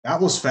That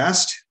was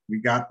fast. We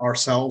got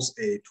ourselves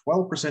a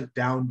 12%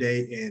 down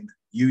day in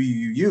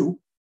UUUU,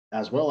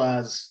 as well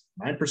as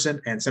 9%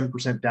 and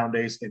 7% down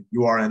days in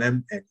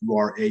URNM and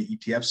URA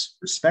ETFs,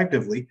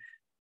 respectively.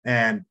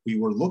 And we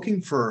were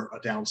looking for a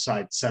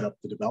downside setup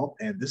to develop.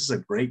 And this is a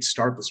great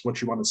start. This is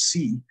what you want to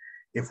see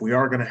if we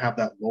are going to have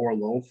that lower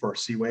low for a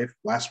C wave.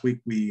 Last week,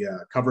 we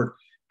covered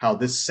how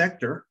this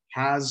sector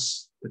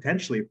has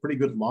potentially a pretty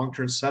good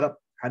long-term setup.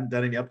 Hadn't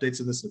done any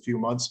updates in this in a few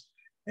months.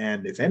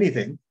 And if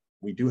anything,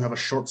 we do have a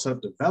short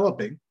setup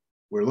developing.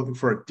 We're looking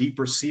for a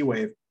deeper C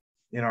wave.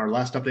 In our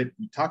last update,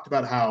 we talked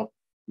about how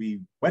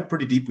we went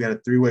pretty deep. We had a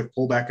three-wave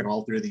pullback in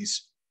all three of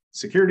these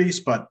securities,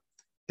 but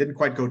didn't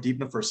quite go deep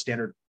enough for a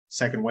standard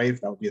second wave.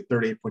 That would be a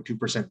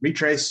 38.2%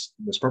 retrace.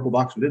 In this purple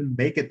box, we didn't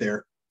make it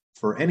there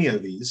for any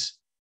of these.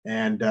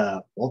 And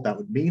well, that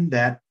would mean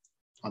that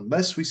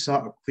unless we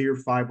saw a clear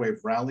five-wave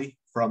rally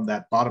from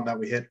that bottom that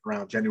we hit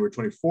around January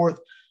 24th,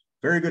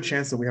 very good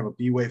chance that we have a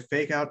B wave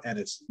fake out, and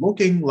it's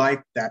looking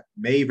like that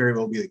may very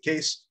well be the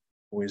case.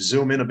 When we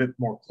zoom in a bit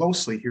more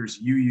closely,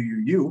 here's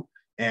UUUU,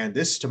 and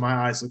this, to my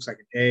eyes, looks like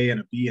an A and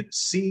a B and a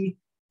C.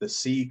 The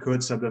C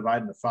could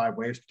subdivide into five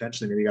waves,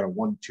 potentially. Maybe you got a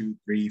 1, 2,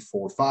 3,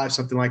 4, 5,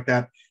 something like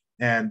that.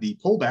 And the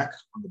pullback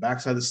on the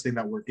backside of this thing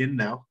that we're in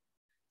now,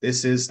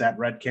 this is that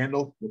red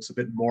candle. Looks a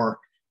bit more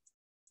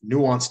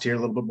nuanced here, a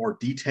little bit more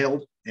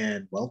detailed,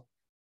 and, well,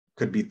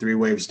 could be three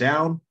waves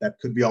down. That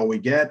could be all we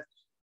get.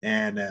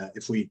 And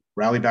if we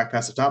rally back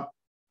past the top,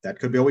 that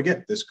could be all we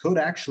get. This could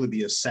actually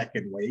be a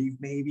second wave,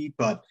 maybe,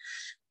 but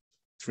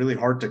it's really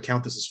hard to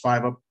count this as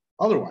five up.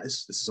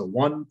 Otherwise, this is a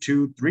 1,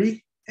 2,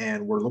 3,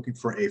 and we're looking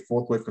for a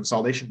fourth wave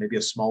consolidation, maybe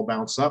a small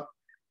bounce up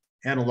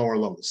and a lower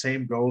low. The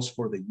same goes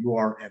for the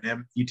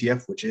URNM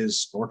ETF, which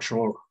is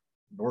Northshore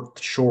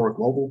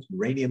Global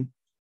Uranium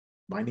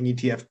Mining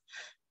ETF.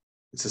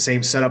 It's the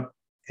same setup,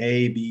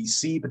 A, B,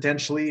 C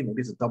potentially.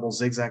 Maybe it's a double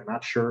zigzag,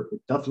 not sure. It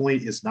definitely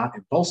is not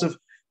impulsive.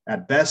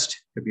 At best,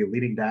 it could be a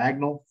leading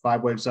diagonal,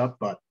 five waves up,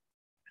 but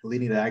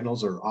leading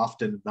diagonals are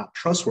often not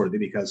trustworthy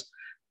because,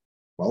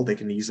 well, they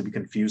can easily be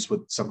confused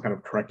with some kind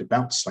of corrected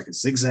bounce, like a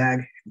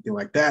zigzag, anything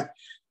like that.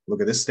 Look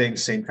at this thing,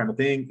 same kind of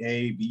thing,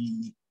 A,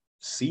 B,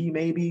 C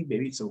maybe.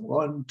 Maybe it's a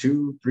 1,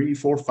 2, 3,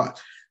 4, 5.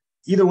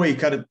 Either way you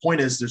cut it,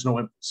 point is there's no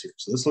impulse here.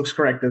 So this looks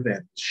corrective,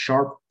 and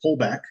sharp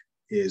pullback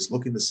is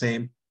looking the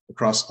same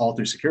across all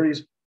three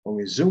securities. When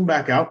we zoom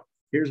back out,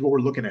 here's what we're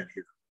looking at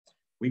here.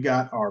 We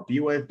got our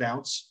B wave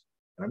bounce.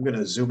 And I'm going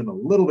to zoom in a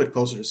little bit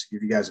closer just to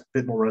give you guys a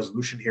bit more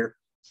resolution here.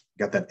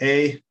 Got that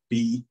A,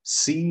 B,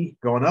 C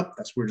going up.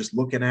 That's what we're just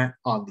looking at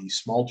on the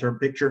small term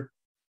picture.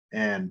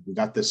 And we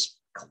got this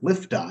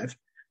cliff dive,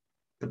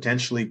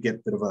 potentially get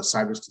a bit of a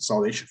sideways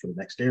consolidation for the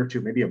next day or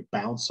two, maybe a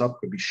bounce up,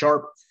 could be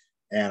sharp.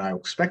 And I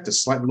expect a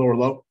slightly lower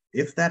low.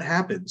 If that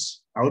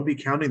happens, I would be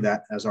counting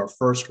that as our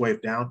first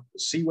wave down, the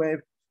C wave.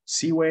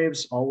 C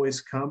waves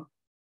always come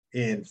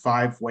in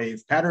five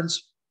wave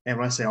patterns. And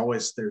when I say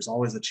always, there's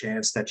always a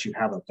chance that you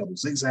have a double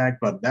zigzag,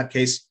 but in that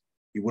case,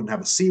 you wouldn't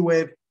have a C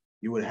wave,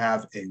 you would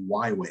have a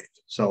Y wave.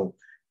 So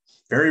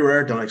very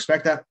rare, don't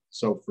expect that.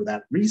 So for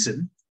that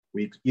reason,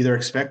 we either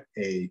expect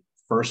a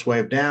first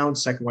wave down,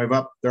 second wave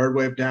up, third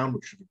wave down,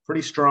 which should be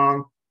pretty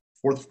strong,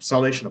 fourth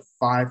consolidation of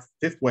five,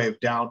 fifth wave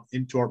down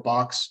into our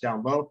box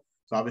down low.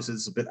 So obviously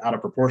this is a bit out of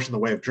proportion the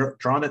way I've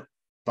drawn it,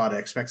 but I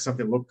expect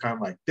something to look kind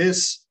of like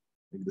this.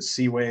 Maybe the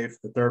C wave,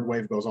 the third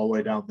wave goes all the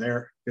way down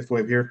there, fifth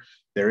wave here.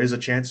 There is a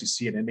chance you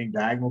see an ending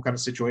diagonal kind of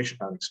situation.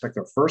 I would expect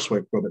our first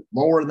wave to go a bit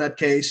lower in that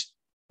case,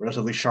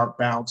 relatively sharp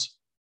bounce.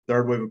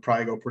 Third wave would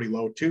probably go pretty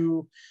low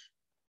too.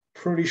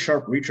 Pretty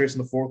sharp retrace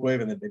in the fourth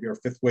wave, and then maybe our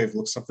fifth wave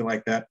looks something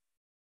like that.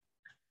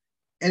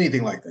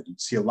 Anything like that.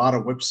 You'd see a lot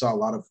of whipsaw, a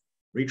lot of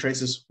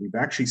retraces. We've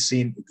actually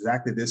seen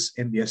exactly this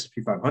in the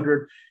S&P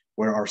 500,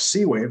 where our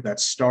C wave that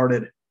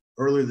started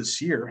earlier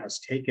this year has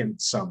taken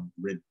some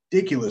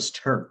ridiculous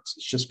turns.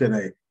 It's just been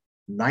a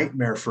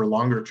nightmare for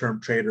longer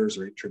term traders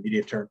or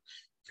intermediate term.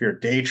 If you're a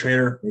day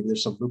trader, maybe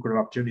there's some lucrative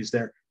opportunities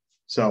there.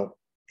 So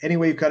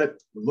anyway you cut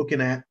it, we're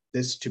looking at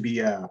this to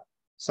be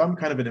some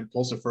kind of an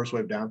impulsive first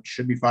wave down.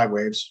 Should be five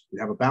waves. We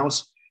have a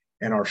bounce,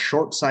 and our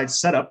short side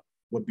setup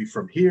would be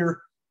from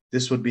here.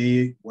 This would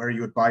be where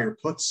you would buy your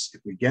puts.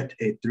 If we get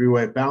a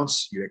three-wave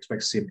bounce, you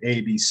expect to see an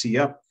A, B, C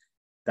up.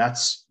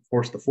 That's, of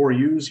course, the four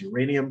U's,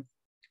 uranium,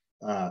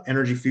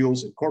 Energy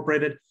Fuels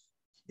Incorporated.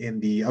 In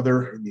the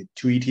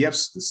two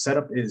ETFs, the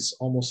setup is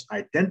almost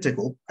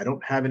identical. I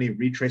don't have any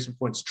retracement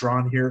points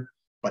drawn here,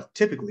 but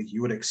typically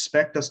you would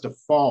expect us to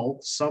fall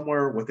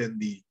somewhere within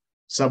the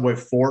subwave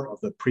 4 of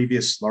the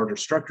previous larger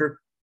structure.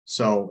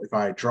 So if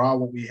I draw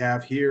what we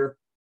have here,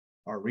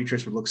 our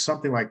retrace would look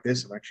something like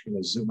this. I'm actually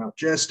going to zoom out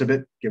just a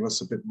bit, give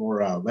us a bit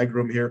more leg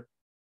room here.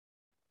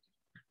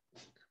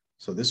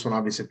 So this one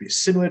obviously would be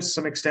simulated to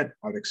some extent.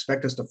 I would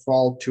expect us to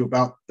fall to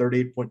about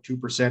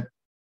 38.2%.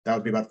 That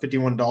would be about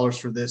 $51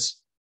 for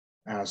this,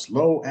 as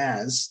low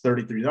as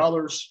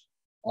 $33.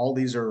 All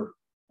these are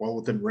well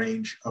within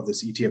range of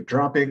this ETF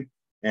dropping.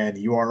 And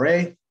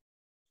URA,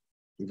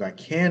 if I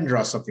can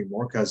draw something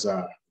more, because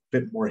a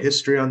bit more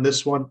history on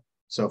this one.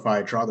 So if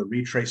I draw the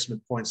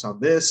retracement points on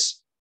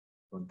this,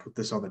 I'm going to put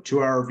this on the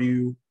 2-hour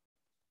view,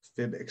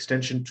 fib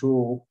extension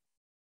tool,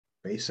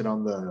 base it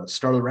on the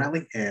start of the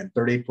rally, and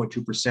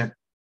 38.2%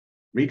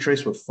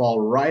 retrace would fall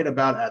right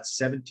about at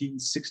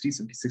 1760,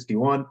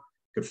 1761.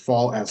 Could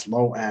fall as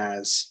low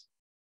as,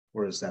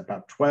 where is that,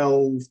 about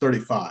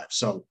 1235.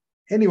 So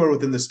anywhere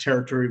within this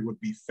territory would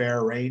be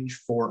fair range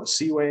for a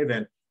C wave.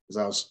 And as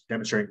I was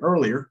demonstrating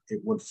earlier, it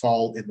would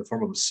fall in the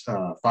form of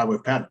a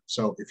 5-wave pattern.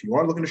 So if you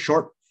are looking to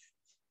short,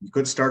 you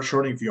could start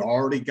shorting. If you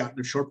already got in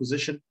a short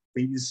position,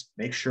 please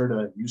make sure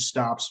to use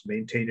stops,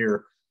 maintain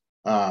your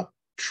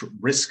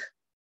risk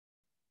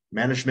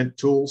management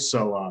tools.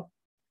 So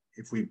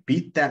if we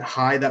beat that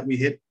high that we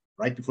hit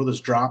right before this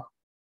drop,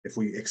 if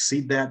we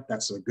exceed that,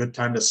 that's a good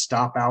time to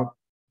stop out.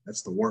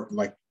 That's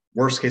the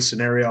worst case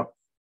scenario.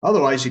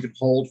 Otherwise, you can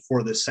hold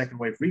for the second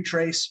wave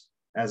retrace.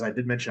 As I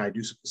did mention, I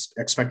do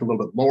expect a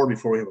little bit lower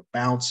before we have a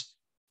bounce,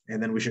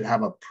 and then we should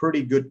have a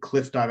pretty good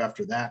cliff dive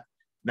after that.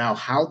 Now,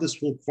 how this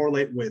will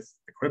correlate with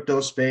the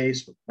crypto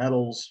space, with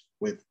metals,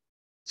 with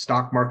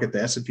stock market,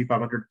 the S&P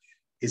 500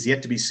 is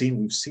yet to be seen.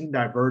 We've seen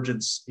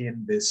divergence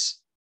in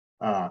this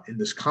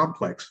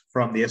complex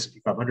from the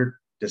S&P 500,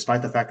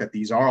 despite the fact that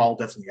these are all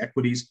definitely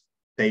equities.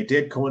 They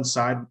did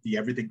coincide with the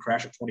everything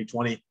crash of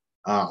 2020.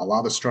 A lot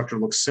of the structure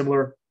looks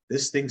similar.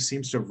 This thing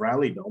seems to have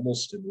rallied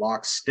almost in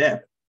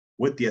lockstep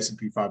with the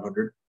S&P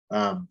 500.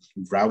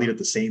 We've rallied at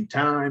the same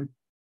time,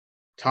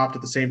 topped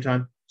at the same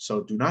time.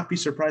 So do not be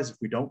surprised if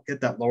we don't get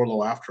that lower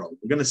low after all.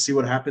 We're going to see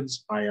what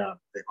happens. I'm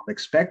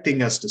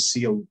expecting us to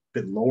see a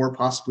bit lower,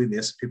 possibly in the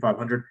S&P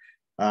 500.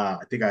 I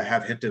think I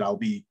have hinted I'll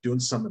be doing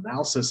some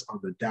analysis on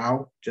the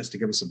Dow just to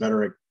give us a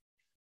better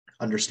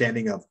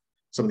understanding of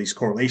some of these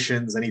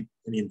correlations, any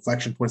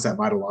inflection points that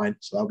might align.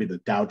 So that'll be the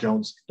Dow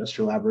Jones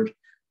Industrial Average.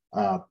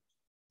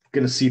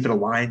 Going to see if it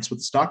aligns with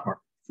the stock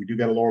market. If we do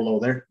get a lower low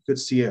there, you could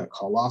see a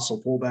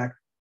colossal pullback,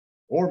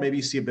 or maybe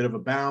you see a bit of a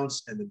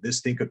bounce, and then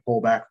this thing could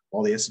pull back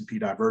while the S&P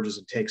diverges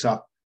and takes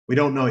up. We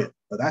don't know yet,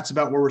 but that's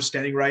about where we're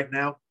standing right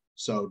now.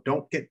 So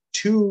don't get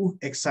too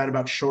excited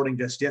about shorting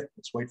just yet.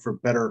 Let's wait for a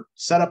better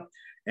setup,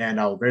 and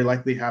I'll very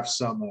likely have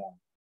some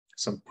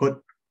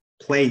put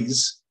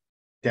plays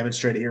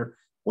demonstrated here.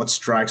 What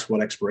strikes,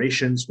 what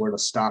expirations, where to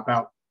stop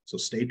out. So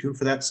stay tuned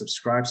for that.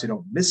 Subscribe so you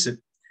don't miss it,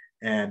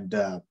 and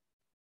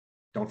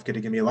don't forget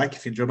to give me a like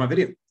if you enjoyed my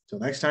video.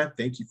 Until next time,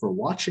 thank you for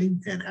watching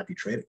and happy trading.